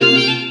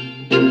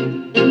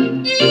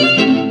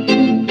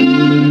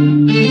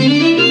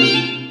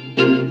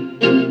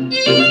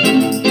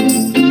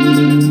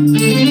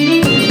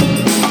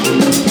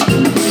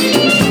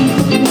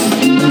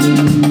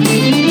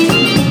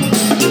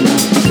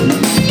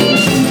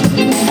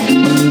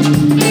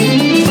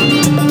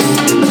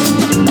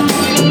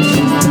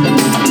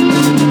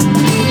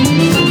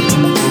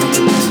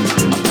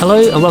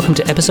Hello and welcome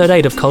to episode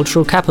 8 of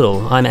Cultural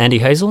Capital. I'm Andy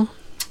Hazel.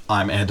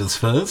 I'm Anders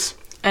Furs.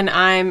 And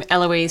I'm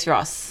Eloise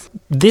Ross.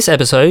 This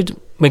episode,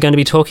 we're going to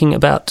be talking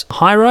about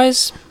High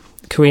Rise,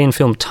 Korean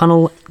film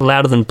Tunnel,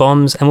 Louder Than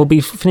Bombs, and we'll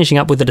be finishing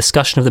up with a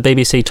discussion of the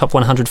BBC Top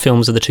 100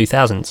 films of the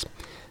 2000s.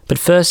 But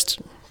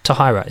first, to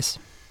High Rise.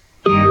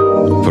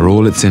 For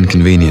all its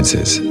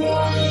inconveniences,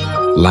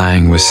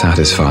 Lang was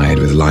satisfied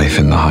with life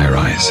in the high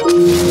rise.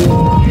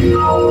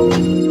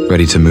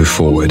 Ready to move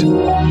forward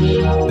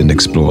and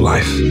explore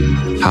life.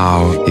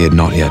 How, he had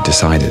not yet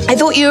decided. I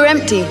thought you were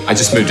empty. I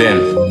just moved in.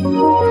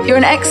 You're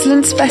an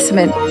excellent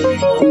specimen.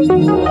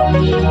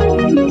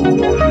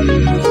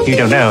 You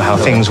don't know how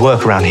things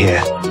work around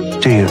here,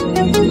 do you?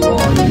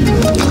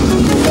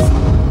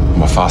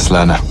 I'm a fast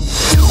learner.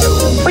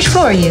 Which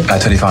floor are you?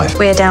 25.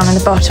 We're down in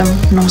the bottom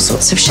in all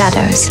sorts of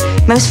shadows.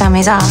 Most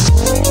families are.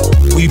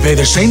 We pay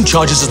the same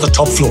charges as the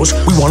top floors.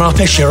 We want our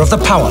fair share of the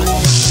power.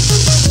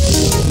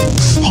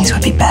 Things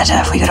would be better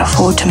if we could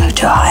afford to move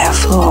to a higher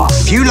floor.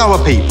 If you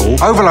lower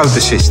people, overload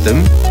the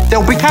system,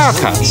 there'll be power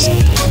cuts.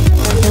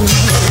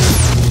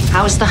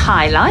 How's the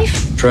high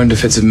life? Prone to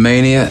fits of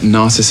mania,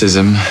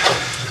 narcissism,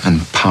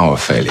 and power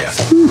failure.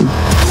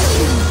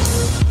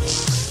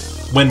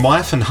 When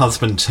wife and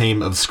husband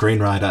team of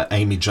screenwriter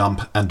Amy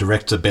Jump and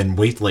director Ben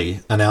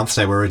Wheatley announced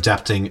they were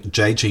adapting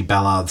J.G.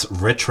 Ballard's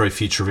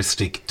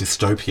retro-futuristic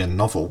dystopian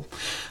novel,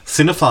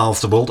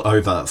 cinephiles the world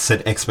over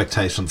set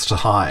expectations to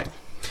high.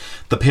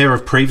 The pair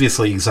have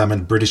previously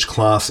examined British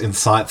class in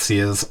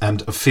Sightseers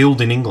and A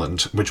Field in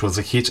England, which was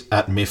a hit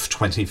at MIFF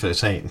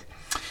 2013.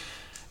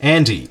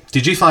 Andy,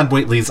 did you find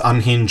Wheatley's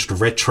unhinged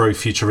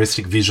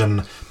retro-futuristic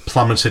vision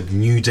plummeted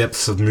new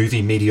depths of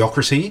movie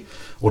mediocrity,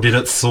 or did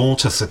it soar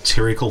to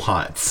satirical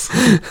heights?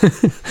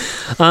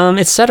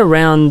 It sat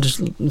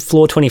around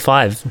floor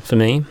 25 for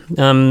me.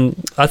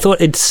 I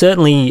thought it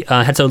certainly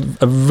had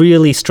a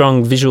really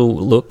strong visual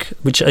look,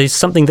 which is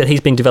something that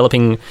he's been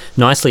developing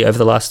nicely over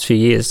the last few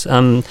years.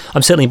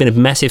 I've certainly been a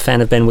massive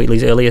fan of Ben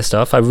Wheatley's earlier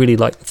stuff. I really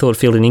thought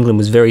Field in England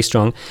was very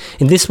strong.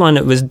 In this one,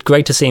 it was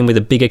great to see him with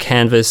a bigger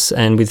canvas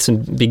and with some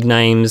big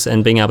names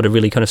and being able to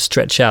really kind of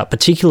stretch out,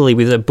 particularly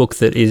with a book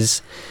that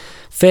is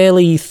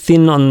fairly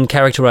thin on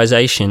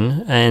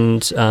characterization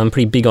and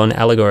pretty big on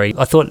allegory.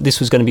 I thought this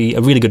was going to be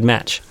a really good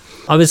match.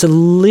 I was a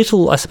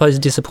little, I suppose,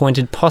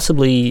 disappointed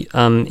possibly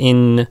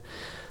in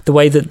the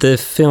way that the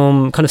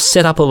film kind of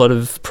set up a lot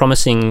of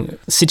promising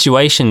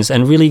situations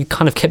and really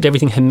kind of kept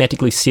everything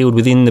hermetically sealed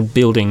within the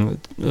building,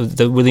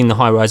 within the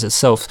high-rise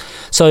itself.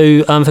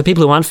 So for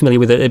people who aren't familiar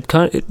with it,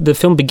 the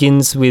film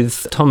begins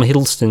with Tom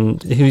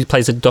Hiddleston, who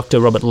plays a Dr.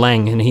 Robert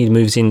Lang, and he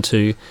moves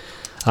into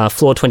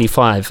floor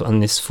 25 on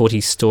this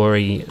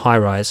 40-storey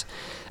high-rise.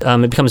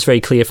 It becomes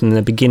very clear from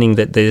the beginning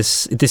that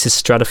this is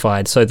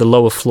stratified. So the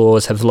lower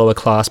floors have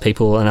lower-class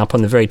people, and up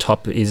on the very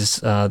top is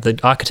the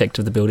architect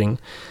of the building,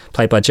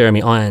 played by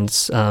Jeremy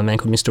Irons, a man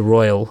called Mr.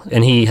 Royal,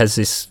 and he has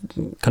this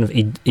kind of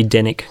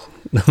Edenic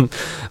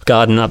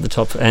garden up the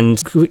top,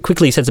 and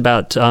quickly sets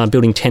about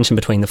building tension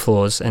between the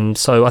floors. And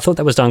so I thought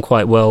that was done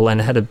quite well, and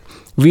it had a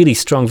really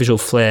strong visual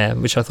flair,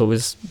 which I thought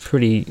was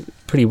pretty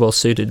well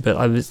suited. But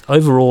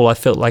overall I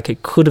felt like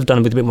it could have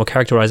done with a bit more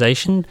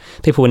characterization.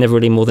 People were never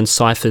really more than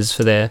ciphers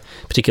for their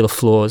particular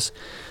flaws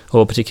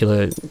or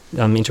particular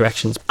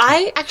interactions.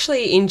 I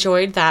actually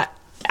enjoyed that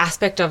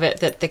aspect of it,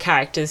 that the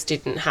characters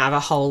didn't have a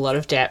whole lot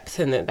of depth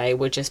and that they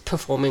were just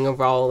performing a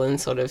role and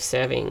sort of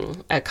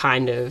serving a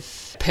kind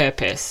of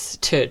purpose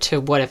to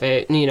whatever,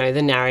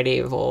 the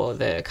narrative or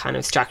the kind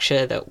of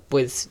structure that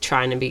was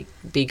trying to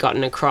be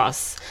gotten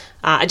across.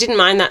 I didn't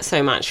mind that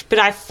so much, but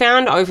I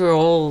found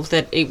overall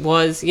that it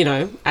was,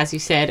 as you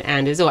said,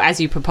 Anders, or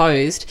as you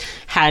proposed,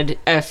 had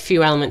a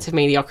few elements of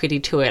mediocrity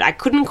to it. I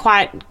couldn't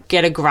quite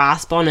get a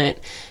grasp on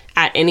it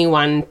at any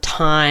one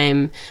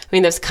time. I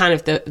mean, that's kind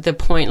of the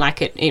point,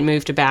 like it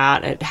moved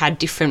about, it had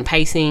different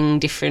pacing,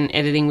 different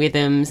editing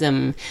rhythms,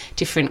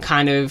 different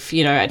kind of,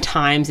 at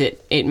times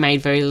it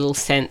made very little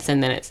sense,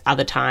 and then at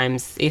other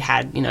times it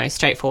had,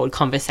 straightforward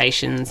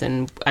conversations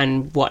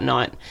and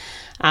whatnot.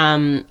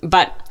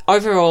 But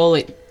overall,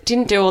 it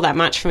didn't do all that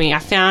much for me. I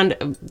found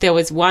there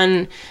was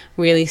one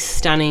really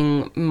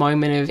stunning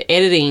moment of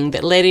editing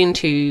that led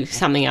into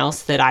something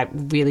else that I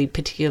really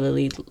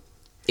particularly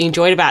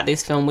enjoyed about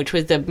this film, which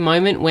was the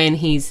moment when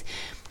he's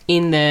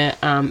in the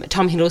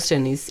Tom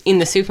Hiddleston is in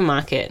the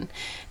supermarket,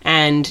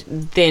 and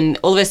then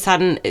all of a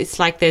sudden it's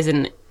like there's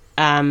an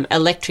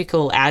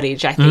electrical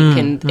outage, I think,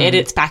 and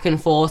edits back and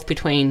forth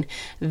between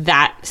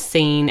that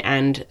scene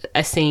and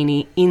a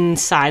scene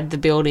inside the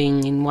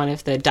building in one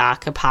of the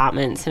dark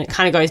apartments, and it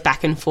kind of goes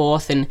back and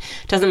forth and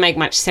doesn't make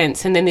much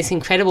sense. And then this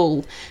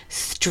incredible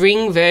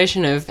string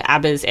version of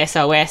ABBA's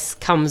SOS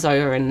comes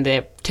over, and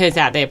turns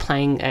out they're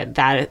playing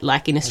that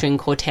like in a string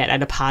quartet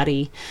at a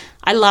party.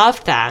 I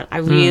loved that. I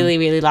really,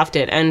 really loved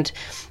it. And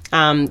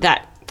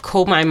that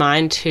called my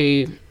mind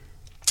to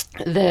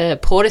the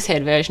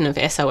Portishead version of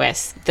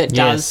SOS that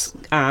does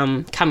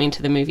come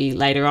into the movie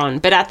later on.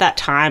 But at that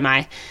time,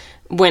 I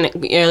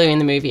earlier in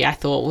the movie, I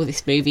thought, well,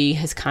 this movie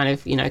has kind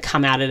of,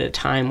 come out at a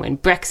time when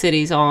Brexit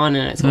is on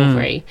and it's all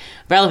very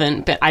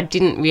relevant. But I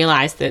didn't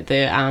realise that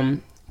the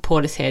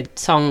Portishead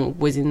song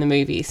was in the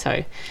movie.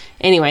 So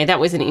anyway, that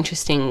was an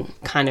interesting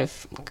kind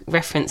of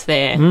reference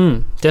there.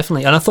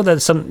 Definitely. And I thought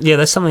that's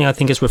something I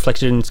think is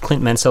reflected in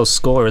Clint Mansell's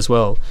score as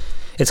well.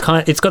 It's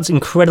got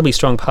incredibly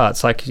strong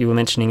parts, like you were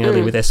mentioning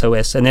earlier with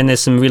SOS, and then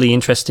there's some really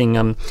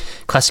interesting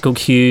classical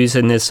cues,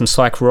 and there's some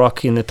psych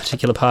rock in the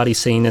particular party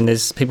scene, and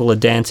there's people are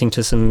dancing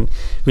to some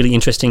really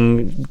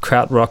interesting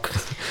krautrock,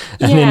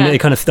 and then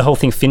the whole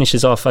thing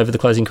finishes off over the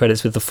closing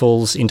credits with the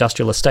Falls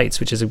Industrial Estates,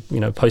 which is a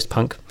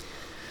post-punk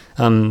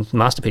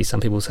masterpiece, some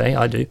people say.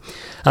 I do.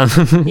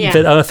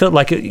 But I felt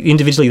like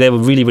individually they were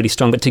really, really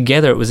strong, but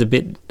together it was a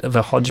bit of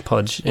a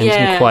hodgepodge and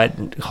didn't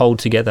quite hold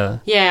together.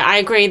 Yeah, I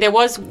agree. There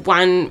was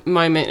one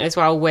moment as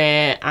well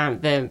where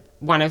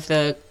one of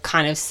the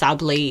kind of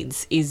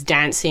sub-leads is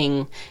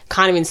dancing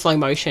kind of in slow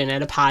motion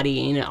at a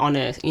party on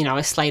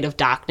a slate of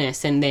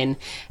darkness, and then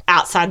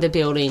outside the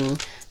building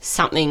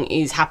something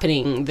is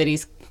happening that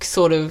is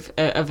sort of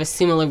a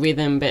similar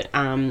rhythm, but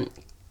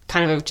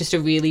kind of just a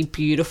really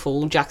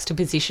beautiful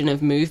juxtaposition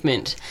of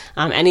movement.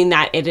 And in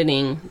that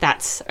editing,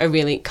 that's a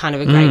really kind of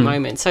a great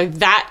moment. So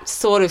that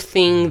sort of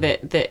thing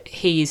that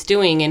he is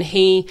doing, and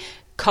he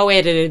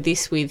co-edited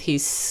this with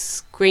his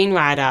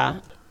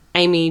screenwriter,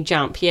 Amy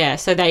Jump. Yeah,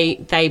 so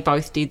they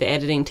both did the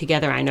editing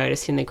together, I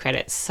noticed in the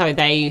credits. So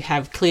they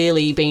have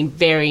clearly been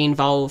very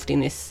involved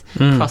in this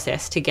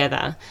process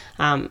together.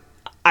 I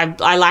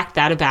liked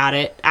that about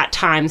it at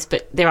times,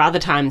 but there are other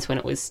times when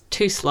it was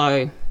too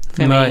slow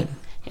for me.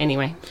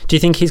 Anyway. Do you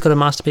think he's got a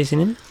masterpiece in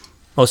him?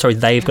 Oh, sorry,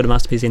 they've got a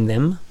masterpiece in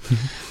them?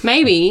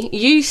 Maybe.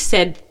 You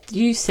said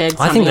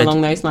something along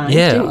those lines,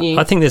 didn't you?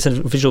 I think there's a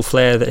visual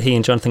flair that he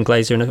and Jonathan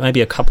Glazer and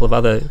maybe a couple of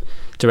other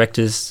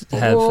directors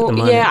have at the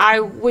moment. Yeah, I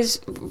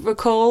was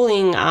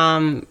recalling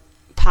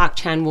Park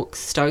Chan-wook's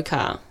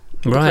Stoker,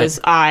 because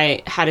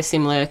I had a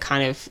similar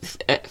kind of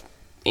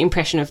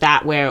impression of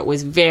that, where it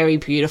was very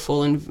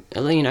beautiful and,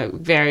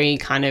 very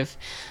kind of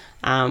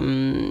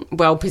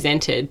well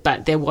presented,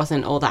 but there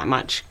wasn't all that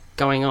much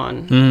going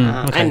on.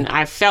 And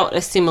I felt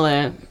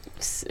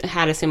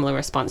had a similar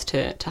response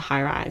to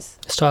High Rise.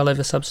 Style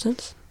over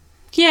substance?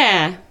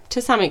 Yeah,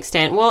 to some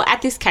extent. Well,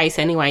 at this case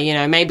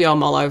anyway, maybe I'll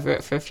mull over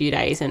it for a few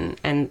days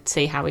and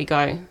see how we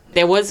go.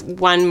 There was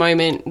one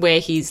moment where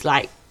he's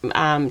like,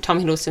 Tom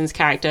Hiddleston's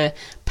character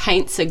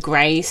paints a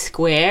grey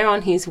square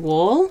on his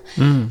wall,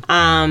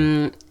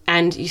 and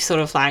you sort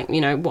of like,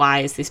 why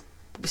is this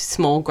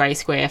small grey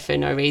square for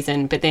no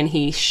reason? But then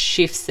he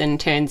shifts and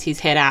turns his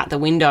head out the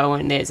window,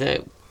 and there's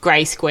a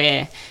grey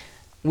square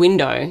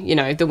window.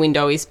 The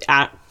window is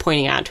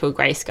pointing out to a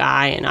grey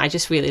sky, and I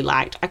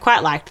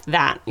quite liked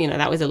that.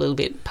 That was a little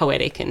bit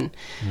poetic and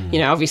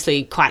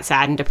obviously quite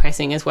sad and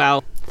depressing as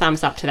well.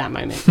 Thumbs up to that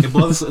moment. It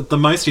was the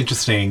most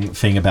interesting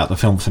thing about the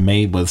film for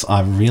me was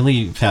I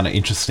really found it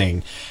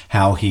interesting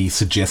how he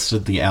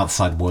suggested the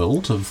outside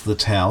world of the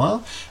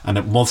tower, and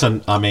it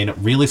wasn't, it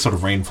really sort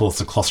of reinforced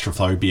the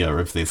claustrophobia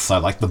of this. So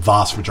like the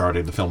vast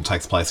majority of the film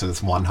takes place in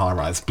this one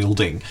high-rise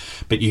building,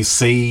 but you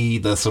see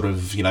the sort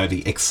of,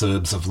 the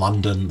exurbs of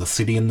London, the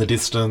city in the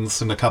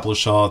distance in a couple of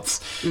shots.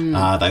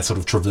 They sort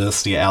of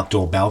traverse the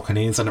outdoor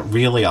balconies, and it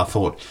really, I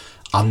thought,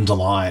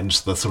 underlined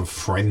the sort of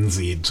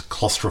frenzied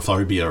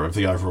claustrophobia of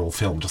the overall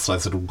film, just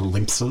those little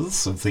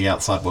glimpses of the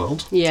outside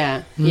world.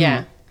 Yeah.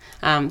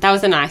 That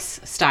was a nice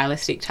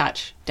stylistic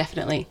touch,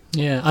 definitely.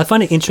 Yeah, I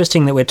find it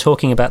interesting that we're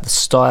talking about the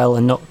style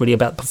and not really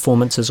about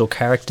performances or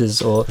characters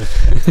or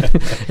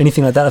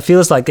anything like that. It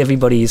feels like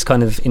everybody is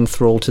kind of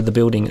enthralled to the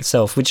building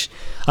itself, what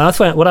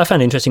I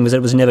found interesting was that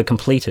it was never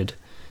completed.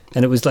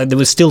 And it was like it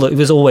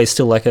was always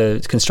still like a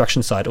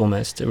construction site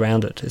almost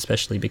around it,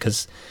 especially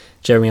because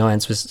Jeremy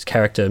Irons'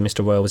 character,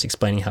 Mr. Royal, was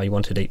explaining how he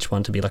wanted each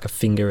one to be like a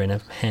finger in a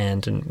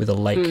hand and with a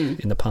lake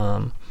in the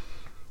palm.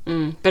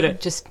 But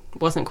it just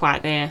wasn't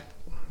quite there.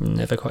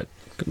 Never quite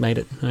made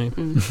it, no.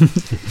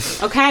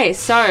 Okay,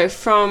 so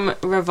from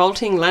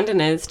revolting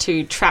Londoners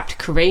to trapped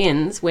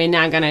Koreans, we're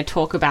now going to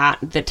talk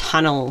about The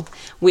Tunnel,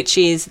 which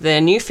is the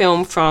new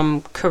film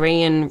from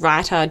Korean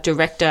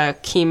writer-director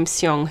Kim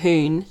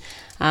Seong-hoon,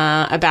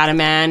 about a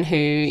man who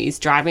is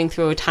driving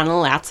through a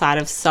tunnel outside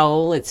of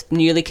Seoul. It's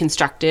newly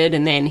constructed,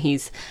 and then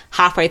he's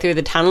halfway through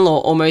the tunnel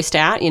or almost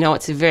out.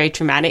 It's a very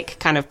dramatic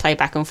kind of play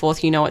back and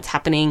forth. What's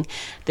happening.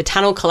 The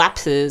tunnel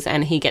collapses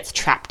and he gets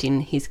trapped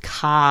in his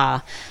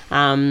car.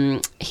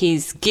 The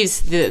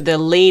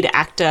lead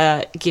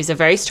actor gives a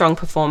very strong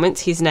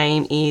performance. His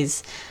name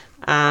is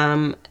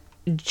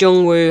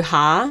Jung-woo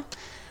Ha,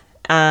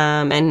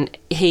 and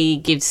he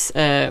gives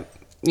a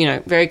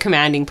very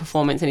commanding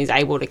performance, and he's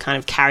able to kind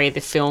of carry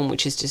the film,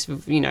 which is just,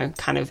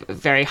 kind of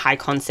very high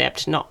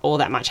concept. Not all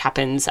that much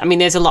happens.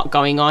 There's a lot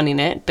going on in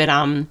it, but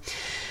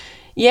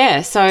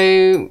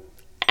so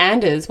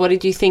Anders, what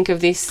did you think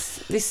of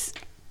this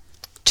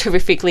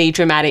terrifically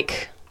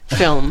dramatic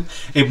film?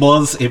 It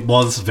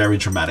was very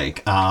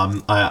dramatic.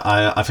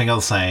 I think I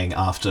was saying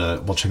after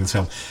watching this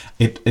film,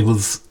 it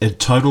was a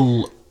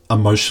total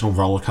emotional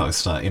roller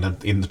coaster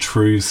in the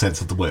true sense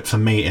of the word, for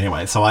me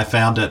anyway. So I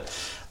found it,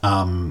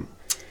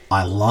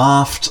 I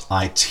laughed,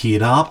 I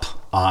teared up,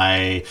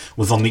 I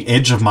was on the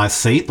edge of my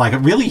seat. Like, it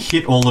really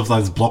hit all of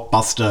those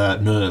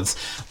blockbuster nerves,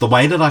 the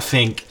way that I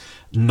think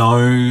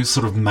no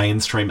sort of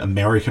mainstream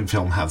American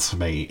film has for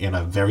me in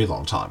a very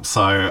long time.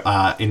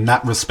 So in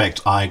that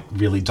respect, I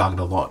really dug it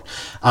a lot.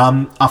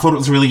 I thought it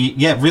was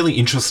really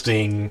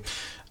interesting.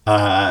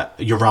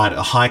 You're right,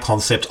 a high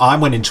concept. I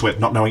went into it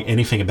not knowing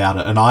anything about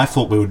it, and I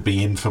thought we would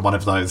be in for one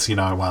of those,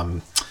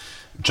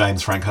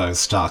 James Franco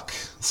Stuck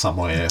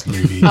Somewhere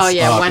movies. Oh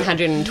yeah,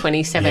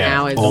 127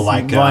 hours. Or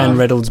like Ryan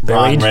Reynolds buried.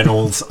 Ryan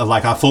Reynolds.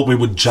 Like, I thought we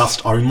would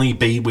just only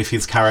be with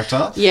his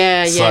character.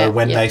 So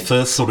when they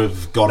first sort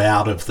of got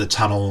out of the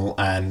tunnel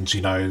and,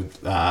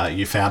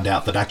 you found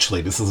out that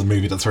actually this is a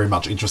movie that's very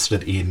much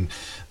interested in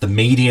the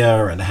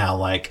media and how,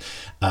 like,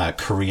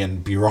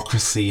 Korean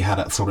bureaucracy, how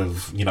that sort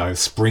of,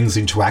 springs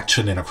into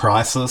action in a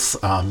crisis.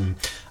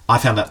 I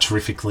found that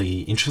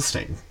terrifically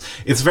interesting.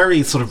 It's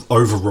very sort of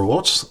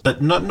overwrought,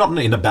 but not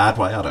in a bad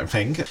way, I don't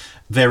think.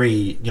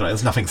 Very,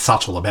 there's nothing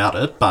subtle about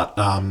it, but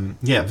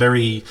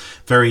very,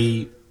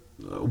 very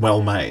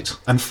well made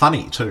and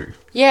funny too.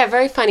 Yeah,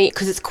 very funny,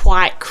 because it's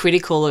quite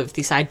critical of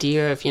this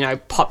idea of,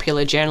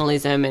 popular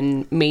journalism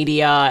and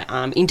media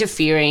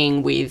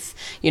interfering with,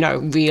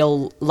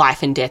 real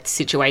life and death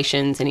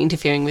situations and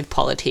interfering with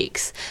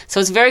politics.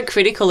 So it's very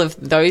critical of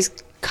those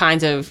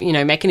kinds of,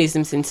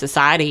 mechanisms in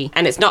society,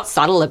 and it's not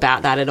subtle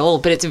about that at all,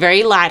 but it's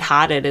very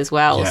lighthearted as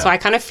well. Yeah. So I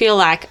kind of feel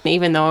like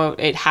even though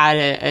it had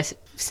a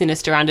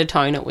sinister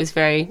undertone, it was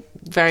very,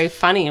 very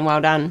funny and well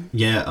done.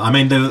 Yeah, I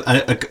mean,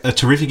 a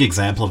terrific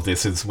example of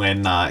this is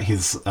when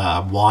his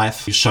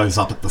wife shows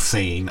up at the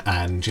scene,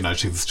 and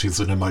she's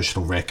an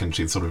emotional wreck, and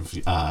she's sort of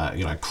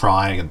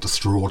crying and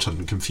distraught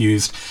and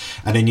confused,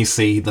 and then you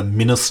see the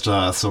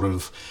minister sort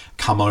of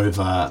come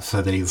over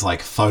for these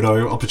like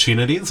photo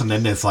opportunities, and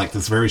then there's like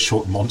this very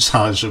short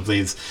montage of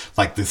these,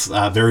 like this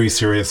very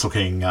serious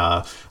looking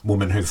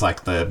woman who's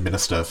like the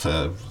minister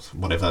for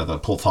whatever the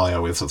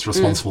portfolio is that's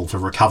responsible for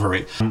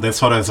recovery. There's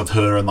photos of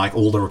her and like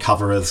all the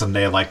recoverers, and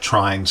they're like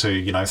trying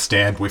to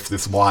stand with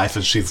this wife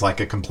as she's like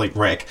a complete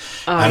wreck.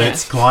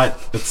 It's quite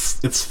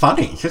it's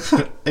funny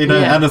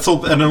and it's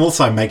all, and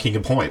also making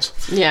a point.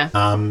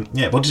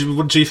 What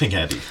do you think,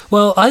 Andy?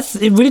 Well,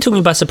 it really took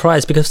me by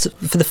surprise, because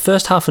for the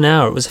first half an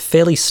hour it was a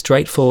fairly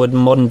straightforward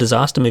modern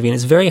disaster movie, and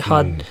it's very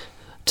hard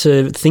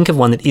to think of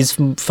one that is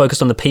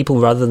focused on the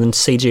people rather than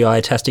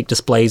CGI-tastic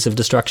displays of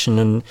destruction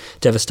and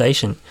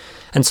devastation.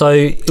 And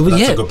so,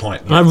 that's a good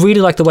point. Yeah. I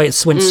really like the way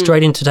it went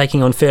straight into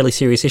taking on fairly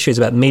serious issues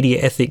about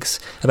media ethics,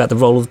 about the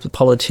role of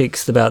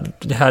politics, about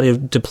how to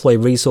deploy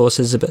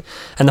resources, and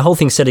the whole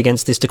thing's set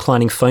against this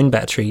declining phone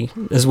battery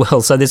as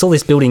well. So there's all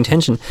this building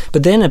tension.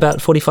 But then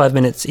about 45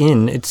 minutes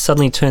in, it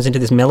suddenly turns into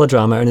this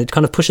melodrama, and it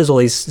kind of pushes all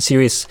these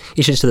serious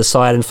issues to the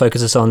side and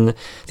focuses on the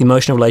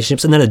emotional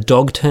relationships. And then a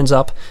dog turns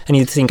up, and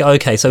you think,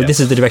 okay, so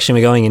this is the direction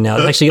we're going in now.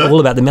 It's actually all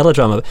about the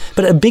melodrama.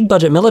 But a big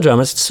budget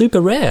melodrama is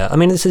super rare. I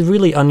mean, it's a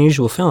really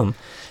unusual film.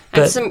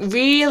 And some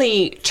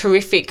really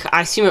terrific,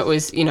 I assume it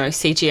was,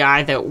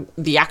 CGI,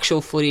 the actual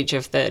footage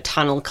of the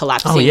tunnel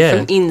collapsing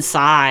from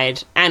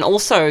inside. And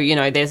also,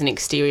 there's an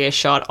exterior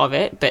shot of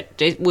it, but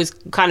it was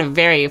kind of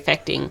very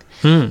affecting.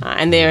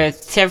 And there are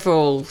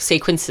several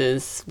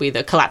sequences with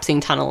a collapsing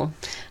tunnel.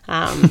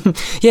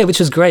 Which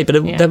was great, but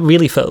that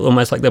really felt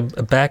almost like a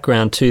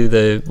background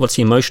to what's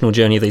the emotional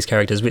journey of these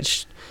characters,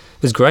 which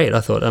was great, I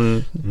thought.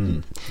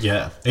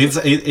 Yeah,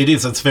 it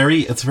is. It's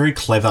very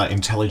clever,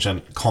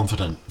 intelligent,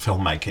 confident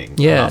filmmaking.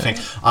 Yeah,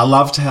 I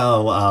loved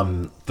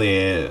how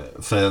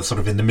they're sort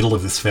of in the middle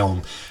of this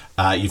film.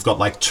 You've got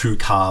like two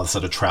cars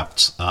that are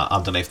trapped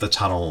underneath the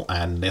tunnel,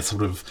 and they're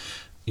sort of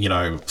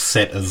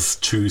set as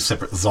two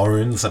separate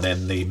zones, and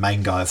then the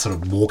main guy is sort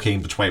of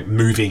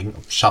moving,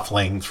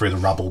 shuffling through the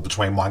rubble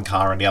between one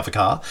car and the other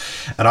car.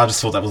 And I just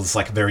thought that was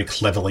like very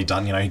cleverly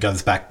done. He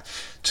goes back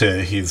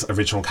to his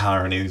original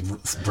car and he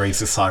breathes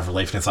this sigh of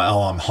relief, and he's like,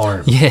 oh, I'm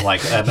home. Yeah.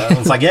 And I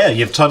was like, yeah,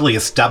 you've totally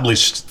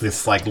established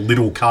this like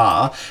little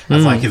car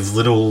as like his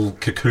little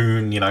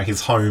cocoon,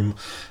 his home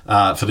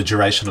for the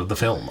duration of the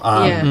film.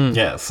 And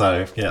the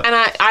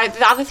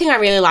other thing I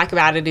really like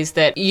about it is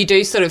that you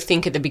do sort of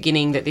think at the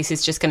beginning that this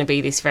is just going to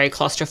be this very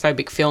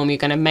claustrophobic film. You're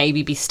going to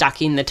maybe be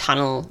stuck in the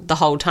tunnel the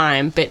whole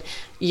time, but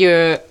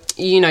you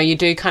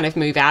do kind of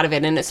move out of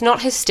it, and it's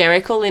not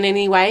hysterical in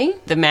any way.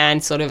 The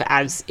man sort of,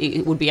 as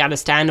it would be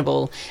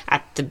understandable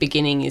at the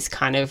beginning, is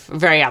kind of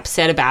very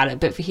upset about it,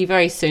 but he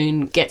very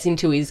soon gets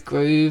into his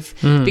groove,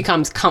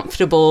 becomes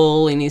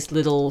comfortable in his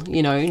little,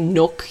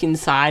 nook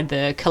inside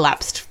the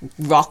collapsed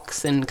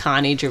rocks and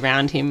carnage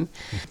around him.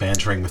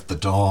 Bantering with the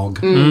dog.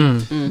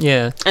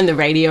 Yeah. And the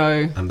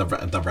radio. And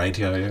the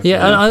radio.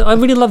 Yeah, and I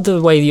really love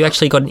the way you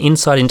actually got an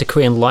insight into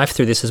Korean life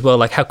through this as well,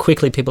 like how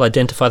quickly people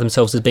identify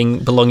themselves as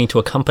belonging to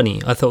a company.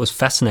 I thought was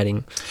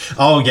fascinating.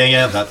 Oh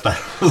yeah. That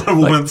the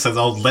woman says,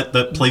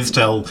 please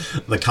tell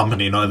the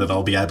company know that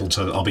I'll be out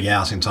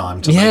in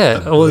time to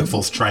make the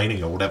workforce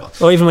training or whatever.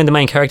 Or even when the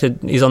main character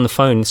is on the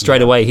phone,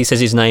 straight away he says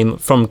his name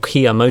from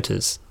Kia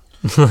Motors.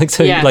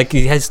 Like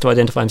he has to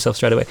identify himself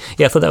straight away.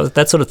 Yeah, I thought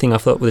that sort of thing I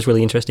thought was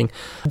really interesting.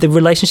 The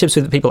relationships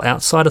with the people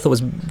outside I thought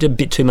was a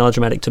bit too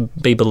melodramatic to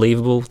be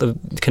believable. The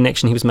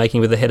connection he was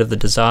making with the head of the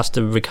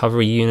disaster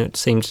recovery unit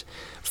seemed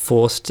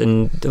forced,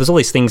 and there was all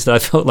these things that I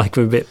felt like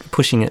were a bit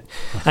pushing it,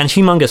 and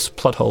humongous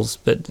plot holes,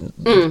 but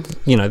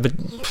but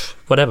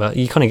whatever,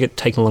 you kind of get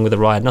taken along with the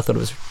ride, and I thought it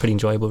was pretty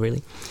enjoyable,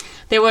 really.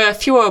 There were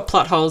fewer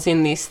plot holes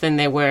in this than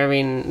there were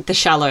in The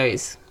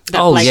Shallows,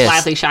 that Blake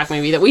Lively shark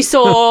movie that we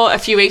saw a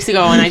few weeks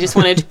ago, and I just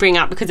wanted to bring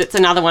up because it's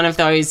another one of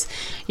those,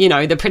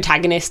 the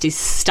protagonist is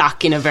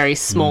stuck in a very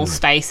small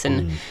space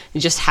and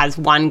just has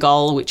one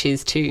goal, which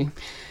is to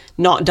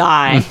not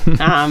die.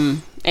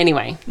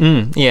 Anyway.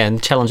 Yeah,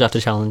 and challenge after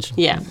challenge.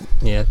 Yeah.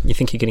 Yeah, you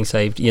think you're getting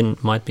saved, you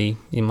might be,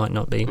 you might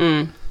not be.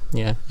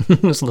 Yeah,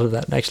 there's a lot of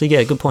that. Actually,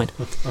 yeah, good point.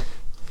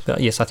 But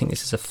yes, I think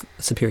this is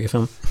a superior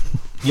film.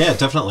 Yeah,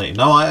 definitely.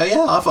 No,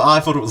 I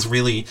thought it was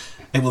really...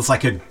 It was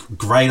like a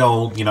great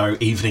old,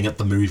 evening at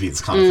the movies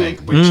kind of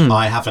thing, which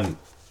I haven't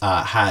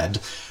had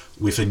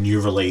with a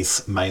new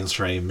release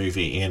mainstream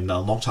movie in a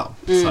long time.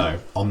 So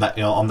on that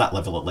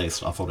level at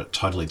least, I thought it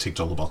totally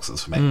ticked all the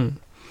boxes for me.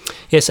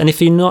 Yes, and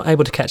if you're not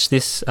able to catch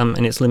this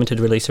in its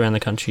limited release around the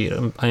country,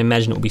 I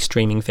imagine it will be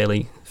streaming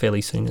fairly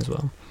soon as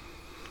well.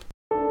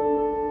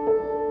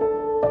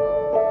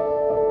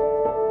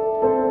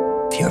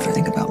 If you ever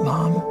think about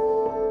Mom,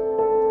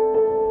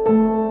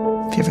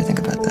 if you ever think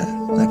about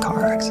the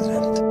car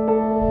accident,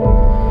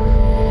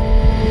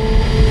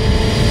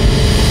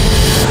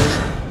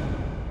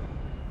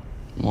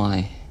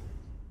 why?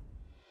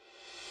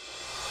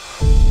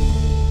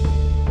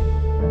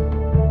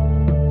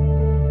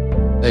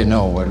 They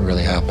know what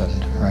really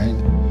happened, right?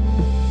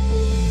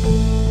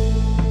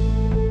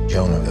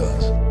 Jonah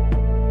does.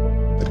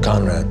 But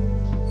Conrad,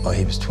 well,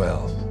 he was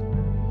 12.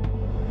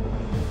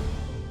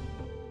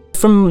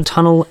 From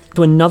Tunnel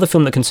to another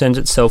film that concerns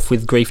itself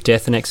with grief,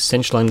 death and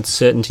existential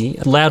uncertainty,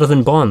 Louder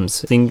Than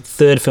Bombs, the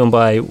third film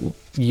by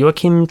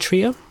Joachim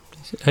Trier.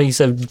 He's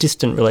a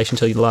distant relation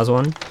to Lars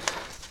one.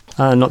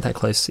 Not that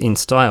close in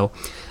style.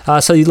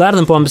 So Louder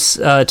Than Bombs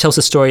tells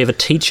the story of a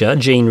teacher,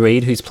 Gene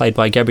Reed, who's played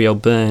by Gabrielle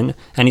Byrne,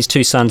 and his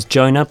two sons,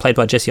 Jonah, played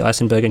by Jesse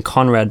Eisenberg, and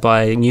Conrad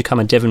by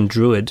newcomer Devin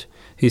Druid,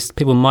 who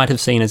people might have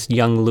seen as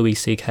young Louis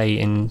C.K.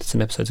 in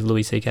some episodes of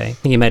Louis C.K. I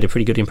think he made a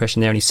pretty good impression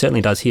there, and he certainly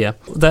does here.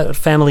 That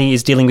family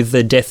is dealing with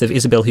the death of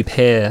Isabelle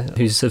Huppert,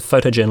 who's a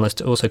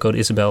photojournalist, also called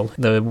Isabelle,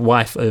 the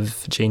wife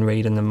of Gene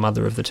Reed and the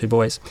mother of the two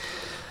boys.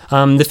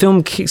 The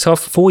film kicks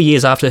off 4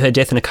 years after her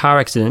death in a car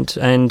accident,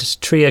 and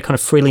Trier kind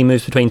of freely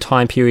moves between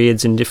time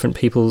periods and different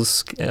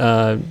people's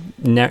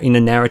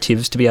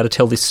narratives to be able to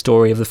tell this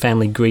story of the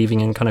family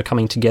grieving and kind of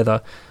coming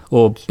together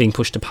or being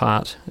pushed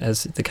apart,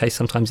 as the case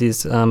sometimes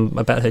is,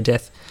 about her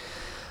death.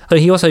 So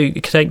he also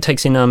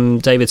takes in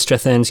David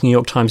Strathern's New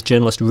York Times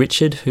journalist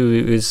Richard,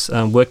 who has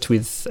worked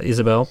with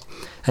Isabelle,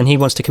 and he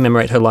wants to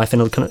commemorate her life in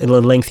a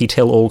lengthy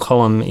tell-all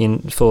column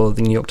for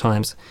the New York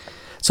Times.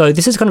 So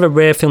this is kind of a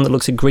rare film that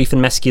looks at grief and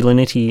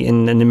masculinity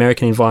in an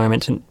American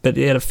environment, but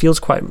it feels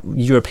quite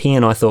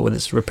European, I thought, with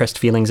its repressed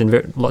feelings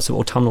and lots of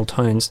autumnal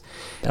tones.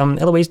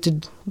 Eloise,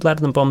 did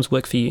Louder Than Bombs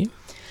work for you?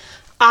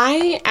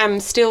 I am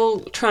still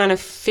trying to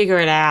figure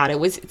it out.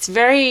 It's a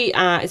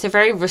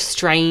very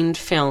restrained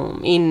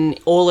film in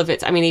all of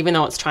its. I mean, even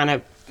though it's trying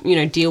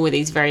to deal with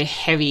these very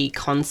heavy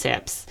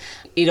concepts,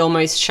 it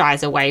almost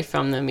shies away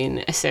from them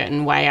in a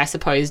certain way, I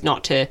suppose,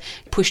 not to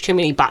push too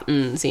many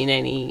buttons in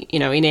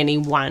any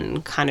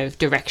one kind of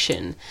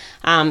direction.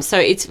 So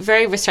it's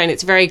very restrained.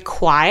 It's very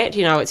quiet.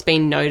 It's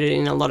been noted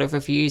in a lot of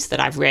reviews that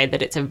I've read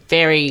that it's a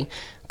very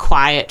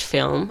quiet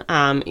film.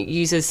 It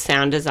uses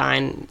sound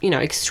design,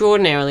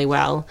 extraordinarily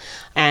well,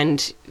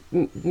 and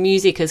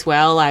music as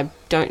well. I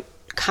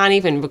can't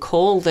even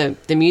recall the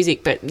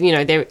music, but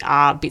there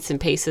are bits and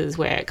pieces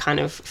where it kind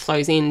of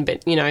flows in,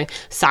 but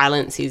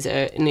silence is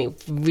a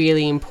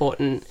really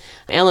important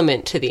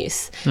element to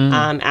this,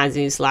 as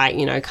is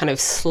kind of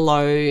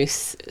slow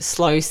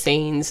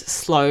scenes,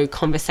 slow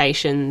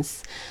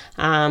conversations.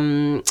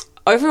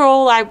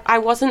 Overall, I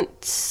wasn't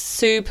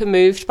super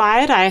moved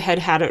by it. I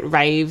had it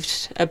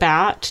raved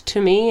about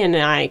to me, and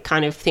I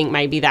kind of think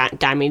maybe that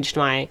damaged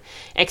my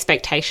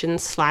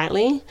expectations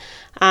slightly.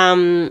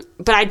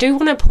 But I do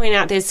want to point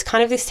out there's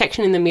kind of this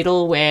section in the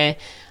middle where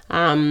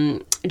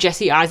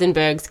Jesse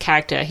Eisenberg's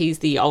character, he's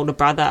the older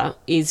brother,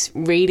 is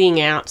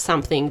reading out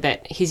something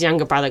that his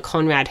younger brother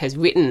Conrad has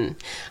written.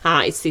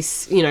 It's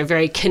this,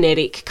 very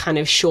kinetic kind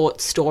of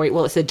short story.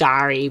 Well, it's a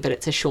diary, but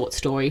it's a short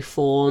story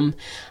form.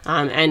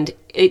 And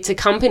it's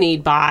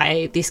accompanied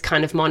by this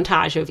kind of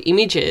montage of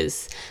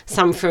images,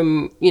 some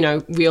from,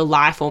 real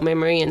life or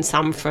memory and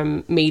some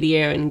from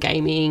media and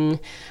gaming.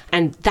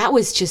 And that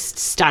was just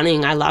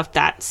stunning. I loved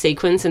that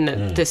sequence, and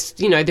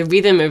the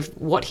rhythm of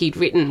what he'd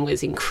written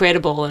was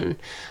incredible. And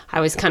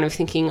I was kind of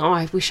thinking,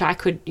 I wish I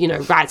could,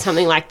 write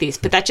something like this.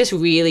 But that just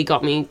really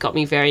got me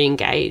very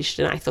engaged,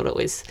 and I thought it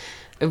was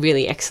a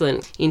really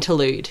excellent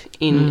interlude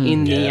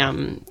in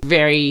the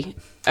very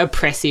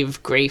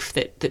oppressive grief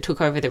that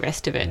took over the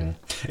rest of it.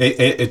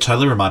 It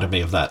totally reminded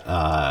me of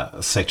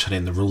that section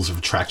in the Rules of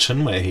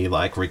Attraction where he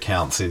like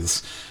recounts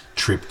his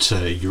trip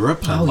to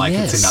Europe and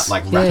it's in that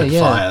like rapid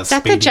fire. Is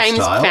that the James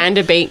Van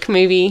Der Beek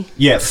movie?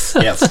 Yes,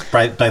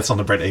 based on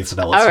the Bret Easton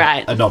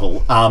Ellis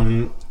novel.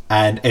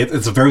 And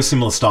it's a very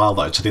similar style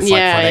though to this. And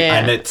I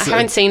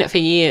haven't seen it for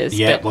years.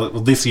 Yeah, well,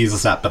 this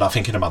uses that, but I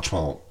think in a much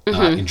more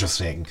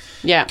interesting,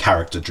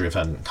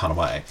 character-driven kind of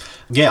way.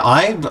 Yeah,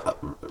 I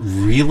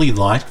really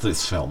liked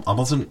this film. I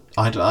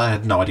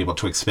had no idea what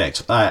to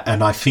expect,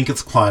 and I think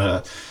it's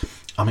quite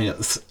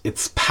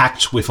it's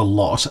packed with a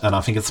lot, and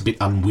I think it's a bit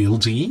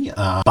unwieldy,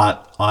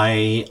 but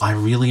I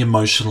really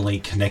emotionally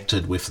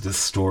connected with this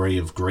story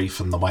of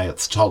grief and the way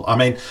it's told. I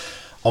mean,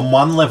 on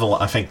one level,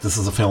 I think this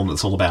is a film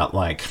that's all about,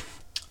 like,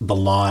 the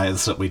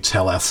lies that we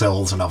tell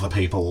ourselves and other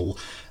people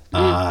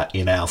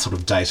in our sort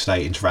of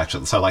day-to-day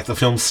interactions. So, like, the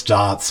film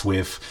starts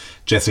with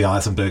Jesse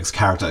Eisenberg's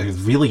character,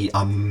 who's a really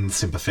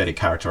unsympathetic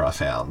character, I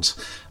found.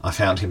 I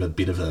found him a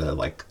bit of a,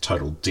 like,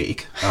 total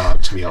dick,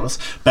 to be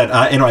honest. But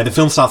anyway, the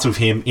film starts with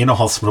him in a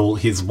hospital.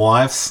 His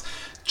wife's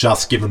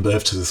just given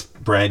birth to this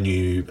brand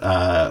new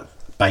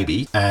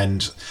baby,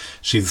 and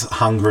she's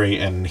hungry,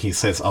 and he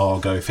says, I'll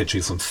go fetch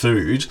you some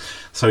food.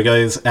 So he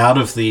goes out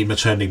of the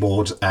maternity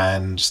ward,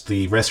 and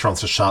the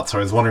restaurants are shut, so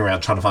he's wandering around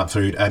trying to find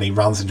food, and he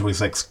runs into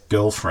his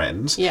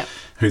ex-girlfriend,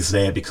 who's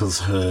there because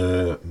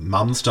her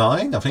mum's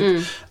dying, I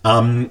think.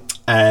 And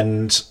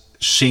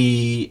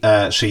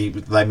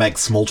they make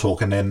small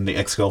talk, and then the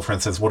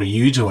ex-girlfriend says, what are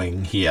you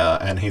doing here?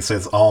 And he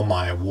says, oh,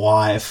 my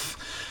wife.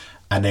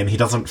 And then he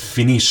doesn't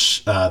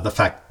finish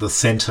the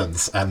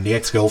sentence, and the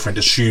ex-girlfriend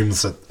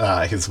assumes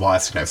that his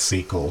wife's,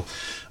 sick or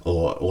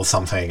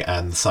something,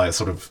 and so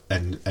sort of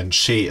and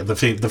she the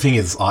thing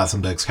is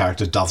Eisenberg's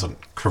character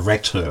doesn't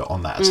correct her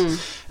on that,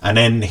 and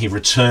then he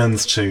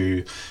returns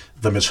to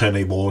the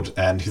maternity ward,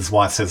 and his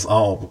wife says,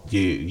 "Oh,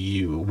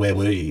 you where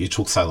were you? You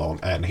took so long,"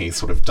 and he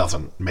sort of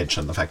doesn't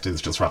mention the fact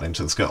he's just run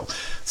into this girl.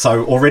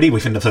 So already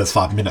within the first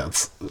 5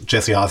 minutes,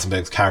 Jesse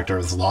Eisenberg's character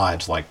has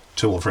lied like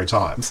 2 or 3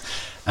 times.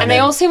 And they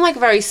all seem like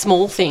very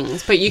small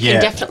things, but you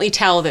can definitely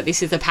tell that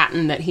this is a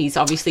pattern that he's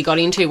obviously got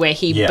into, where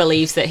he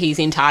believes that he's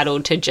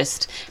entitled to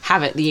just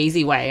have it the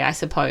easy way, I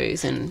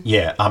suppose. And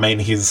I mean,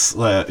 he's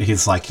like,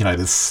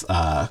 this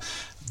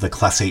the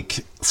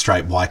classic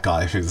straight white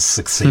guy who's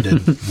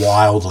succeeded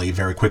wildly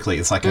very quickly.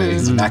 It's like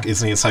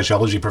isn't he a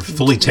sociology professor,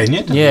 fully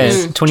tenured? Yeah,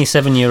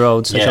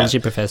 27-year-old sociology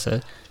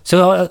professor.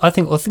 So I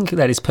think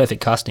that is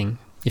perfect casting.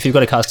 If you've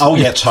got a cast... Oh,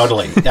 yeah,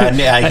 totally. And,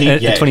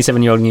 a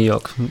 27-year-old New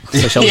York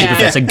sociology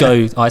professor,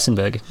 go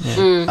Eisenberg.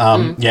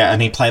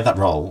 And he played that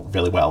role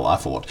really well, I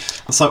thought.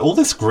 So all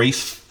this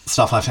grief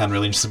stuff I found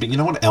really interesting, but you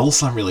know what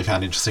else I really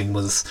found interesting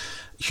was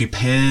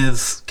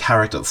Huppert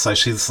character. So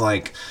she's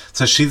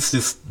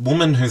this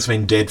woman who's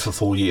been dead for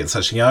 4 years,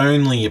 so she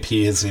only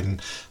appears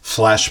in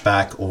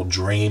flashback or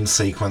dream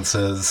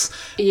sequences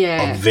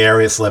of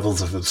various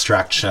levels of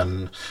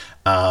abstraction,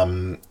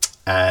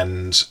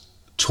 and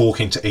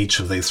talking to each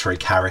of these 3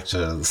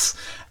 characters,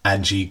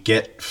 and you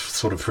get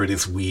sort of through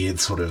this weird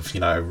sort of,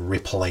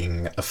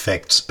 rippling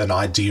effect, an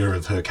idea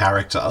of her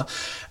character.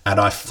 And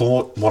I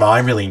thought what I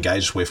really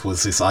engaged with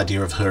was this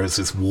idea of her as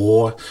this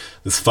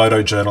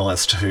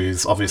photojournalist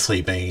who's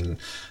obviously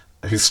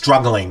who's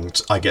struggling,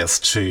 I guess,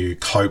 to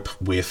cope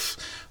with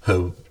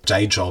her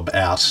day job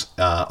out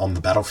on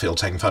the battlefield,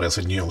 taking photos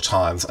for New York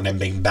Times, and then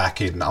being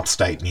back in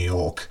upstate New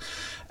York.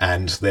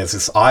 And there's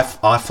this, I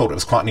thought it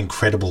was quite an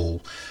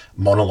incredible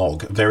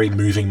monologue, very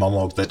moving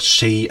monologue that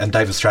she and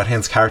David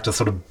Strathairn's character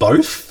sort of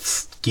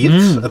both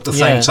give at the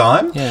same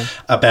time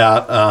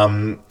about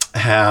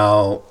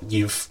how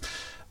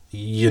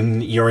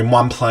you're in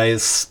one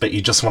place but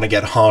you just want to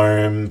get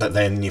home, but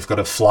then you've got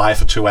to fly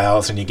for 2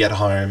 hours and you get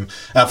home,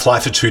 fly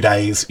for 2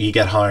 days, you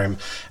get home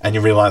and you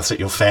realise that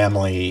your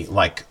family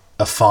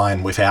are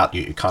fine without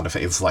you, kind of.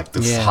 It's like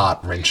this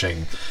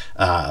heart-wrenching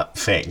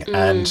thing.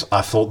 And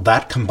I thought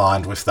that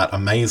combined with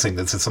there's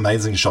this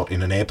amazing shot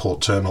in an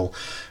airport terminal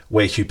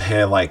where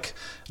Huppert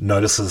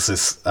notices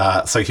this,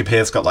 so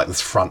Huppert's got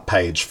this front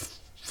page,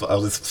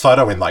 this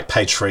photo in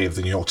page 3 of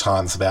the New York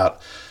Times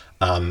about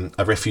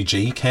a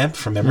refugee camp,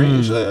 from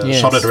memory,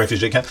 shot at a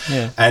refugee camp,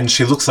 and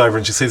she looks over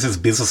and she sees this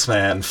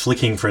businessman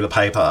flicking through the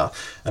paper,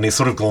 and he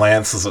sort of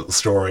glances at the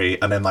story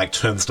and then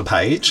turns the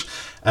page,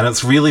 and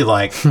it's really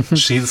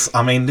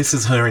this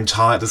is her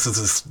entire,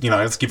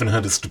 it's given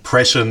her this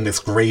depression, this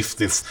grief,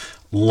 this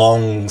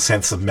long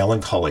sense of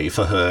melancholy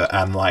for her,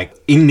 and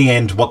in the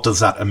end, what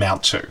does that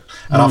amount to?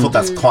 And I thought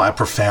that's quite a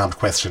profound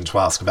question to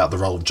ask about the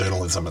role of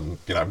journalism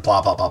and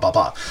blah blah blah blah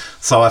blah.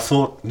 So I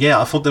thought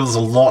there was a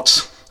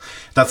lot.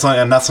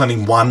 That's only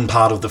one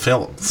part of the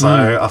film.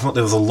 So I thought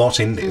there was a lot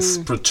in this,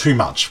 too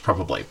much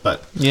probably.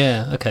 But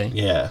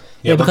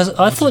because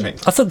I thought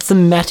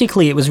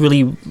thematically it was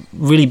really,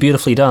 really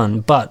beautifully done.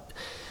 But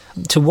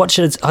to watch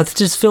it, I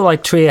just feel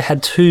like Trier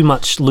had too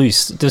much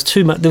loose. There's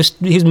too much.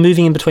 He was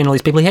moving in between all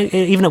these people.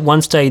 Even at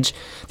one stage,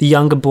 the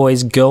younger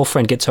boy's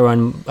girlfriend gets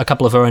a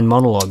couple of her own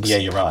monologues. Yeah,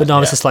 you're right. But no, I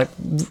was just like,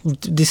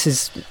 this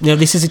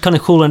is kind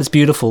of cool and it's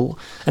beautiful.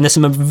 And there's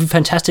some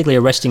fantastically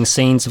arresting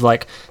scenes of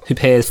like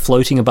Huppert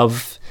floating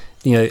above,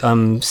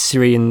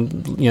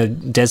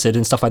 Syrian, desert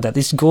and stuff like that.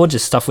 This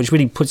gorgeous stuff, which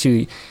really puts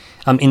you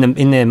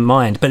in their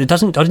mind, but I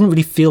didn't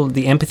really feel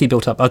the empathy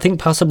built up. I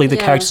think possibly the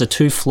characters are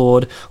too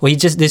flawed, or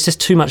there's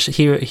just too much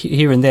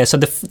here and there. So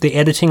the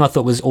editing I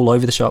thought was all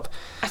over the shop.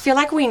 I feel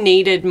like we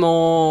needed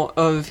more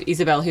of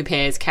Isabelle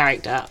Huppert's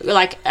character.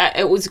 Like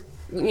it was,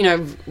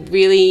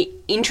 really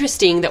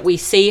interesting that we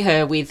see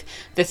her with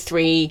the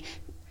three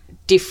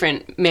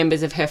different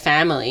members of her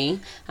family,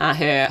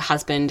 her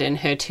husband and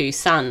her two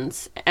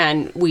sons,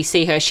 and we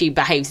see she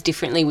behaves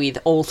differently with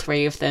all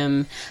three of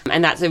them,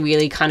 and that's a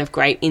really kind of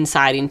great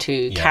insight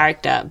into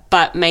character.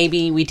 But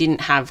maybe we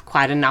didn't have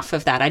quite enough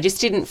of that. I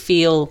just didn't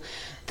feel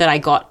that I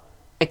got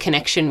a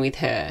connection with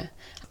her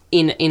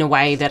in a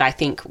way that I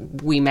think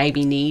we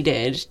maybe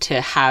needed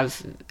to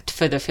have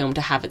for the film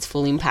to have its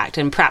full impact.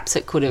 And perhaps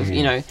it could have,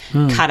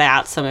 cut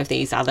out some of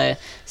these other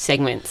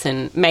segments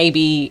and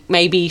maybe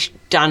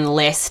done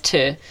less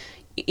to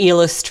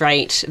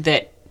illustrate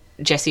that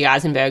Jesse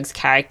Eisenberg's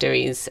character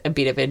is a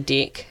bit of a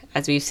dick,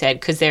 as we've said,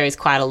 because there is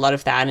quite a lot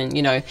of that.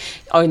 And,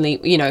 only,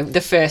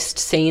 the first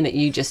scene that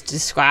you just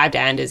described,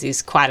 Anders,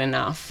 is quite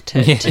enough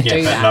to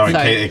do that. No,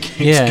 it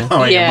keeps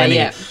going.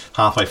 And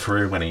halfway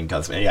through when he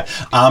goes, I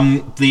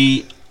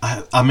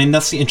mean,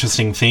 that's the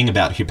interesting thing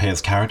about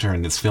Huppert's character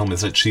in this film,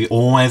 is that she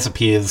always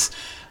appears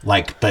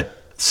but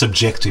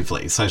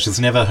subjectively. So she's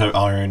never her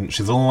own.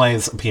 She's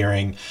always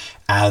appearing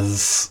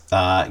as,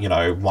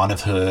 one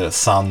of her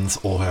sons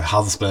or her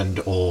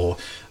husband or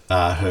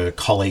her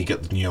colleague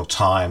at the New York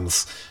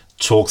Times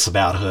talks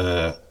about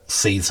her,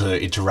 sees her,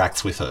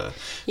 interacts with her.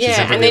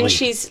 Then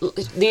she's,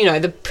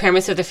 the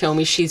premise of the film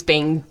is she's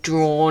being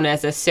drawn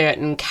as a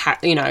certain,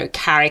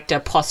 character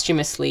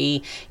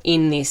posthumously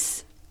in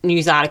this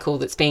news article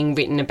that's being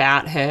written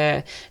about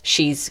her.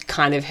 She's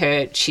kind of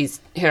her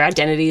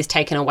identity is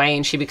taken away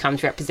and she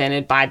becomes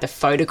represented by the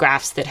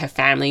photographs that her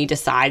family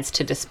decides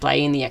to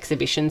display in the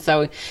exhibition.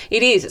 So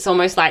it's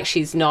almost like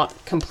she's not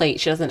complete.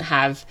 She doesn't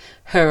have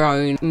her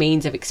own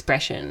means of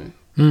expression.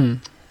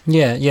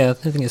 Yeah, I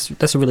think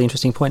that's a really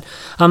interesting point.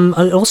 I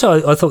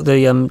thought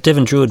the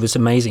Devin Druid was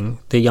amazing,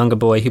 the younger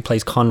boy who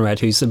plays Conrad,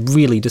 who's a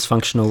really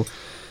dysfunctional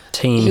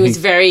teen. He was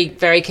very,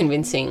 very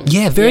convincing.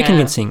 Yeah, very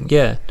convincing,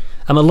 yeah.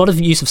 A lot of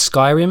use of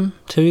Skyrim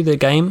too, the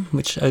game,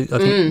 which I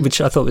think, which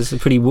I thought was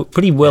pretty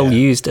well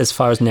used as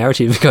far as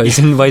narrative goes,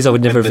 in ways I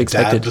would never have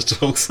expected. Dad just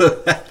talks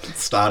about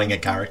starting a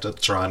character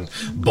to try and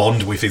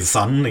bond with his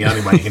son. The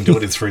only way he can do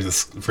it is through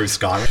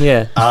Skyrim.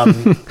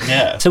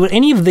 Yeah. So would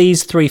any of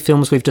these three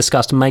films we've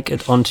discussed make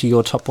it onto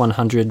your top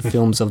 100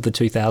 films of the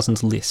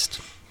 2000s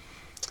list?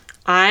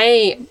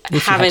 I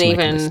haven't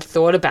even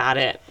thought about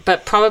it,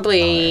 but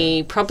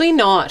probably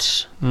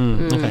not.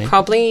 Okay.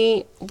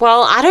 Probably.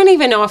 Well, I don't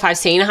even know if I've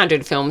seen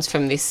 100 films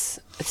from this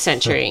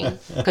century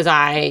because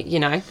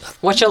I,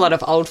 watch a lot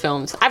of old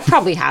films. I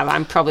probably have.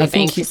 I'm probably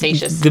being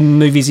facetious. The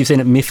movies you've seen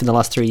at MIF in the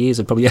last 3 years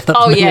are probably.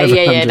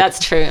 Yeah. That's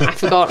true. I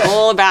forgot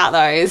all about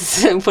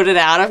those and put it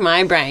out of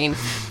my brain.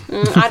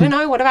 I don't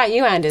know. What about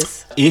you,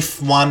 Anders?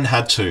 If one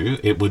had to,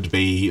 it would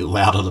be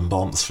Louder Than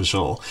Bombs for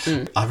sure.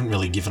 I haven't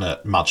really given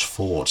it much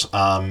thought.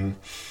 Okay,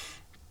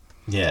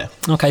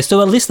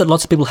 so a list that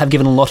lots of people have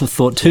given a lot of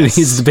thought to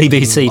is the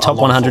BBC Top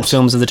 100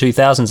 Films of the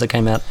 2000s that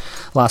came out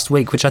last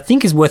week, which I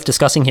think is worth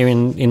discussing here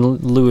in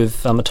lieu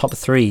of a top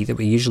 3 that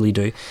we usually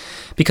do.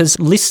 Because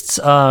lists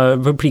are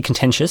pretty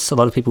contentious. A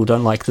lot of people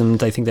don't like them.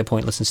 They think they're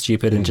pointless and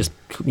stupid and just,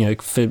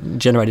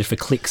 generated for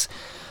clicks.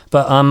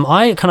 But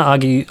I kind of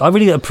argue, I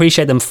really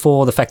appreciate them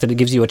for the fact that it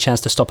gives you a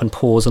chance to stop and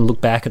pause and look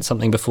back at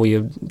something before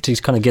to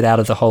kind of get out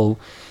of the whole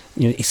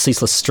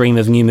ceaseless stream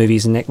of new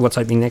movies and what's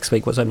opening next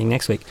week.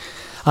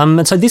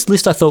 And so this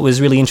list I thought was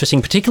really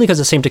interesting, particularly because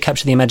it seemed to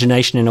capture the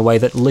imagination in a way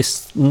that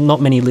not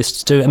many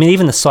lists do. I mean,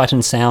 even the Sight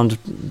and Sound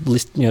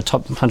list,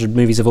 top 100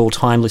 movies of all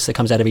time list that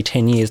comes out every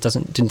 10 years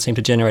didn't seem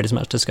to generate as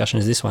much discussion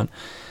as this one.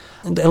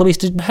 And Eloise,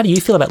 how do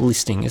you feel about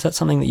listing? Is that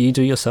something that you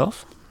do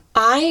yourself?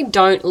 I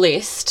don't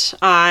list.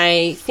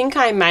 I think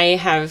I may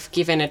have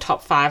given a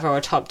top 5 or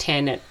a top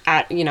 10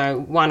 at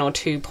 1 or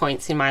 2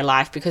 points in my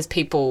life, because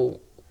people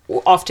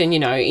often,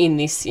 in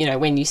this,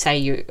 when you say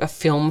you're a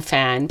film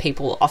fan,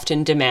 people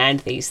often demand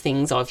these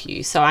things of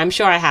you. So I'm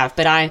sure I have,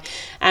 but I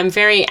am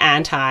very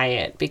anti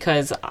it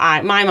because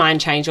my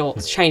mind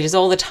changes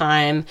all the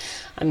time.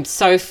 I'm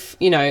so,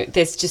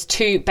 there's just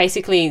too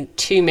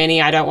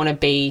many. I don't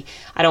want to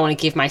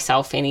give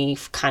myself any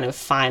kind of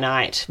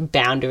finite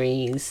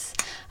boundaries.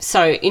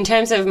 So in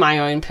terms of my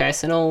own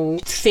personal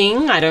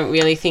thing, I don't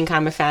really think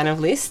I'm a fan of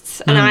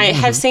lists. And I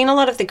have seen a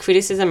lot of the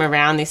criticism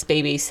around this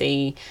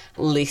BBC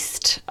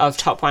list of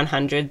top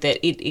 100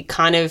 that it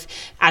kind of,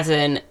 as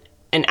an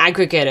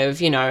aggregate of,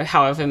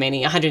 however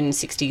many,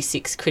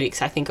 166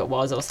 critics, I think it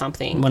was, or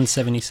something.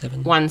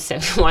 177.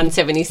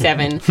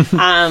 177.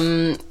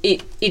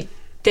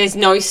 there's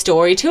no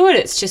story to it.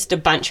 It's just a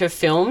bunch of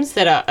films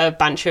that are a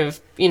bunch of,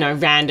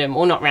 random,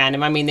 or not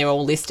random. I mean, they're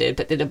all listed,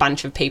 but that a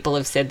bunch of people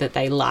have said that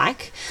they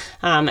like.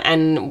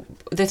 And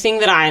the thing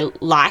that I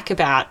like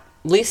about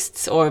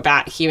lists or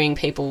about hearing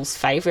people's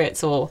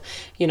favourites or,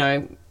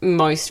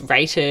 most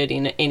rated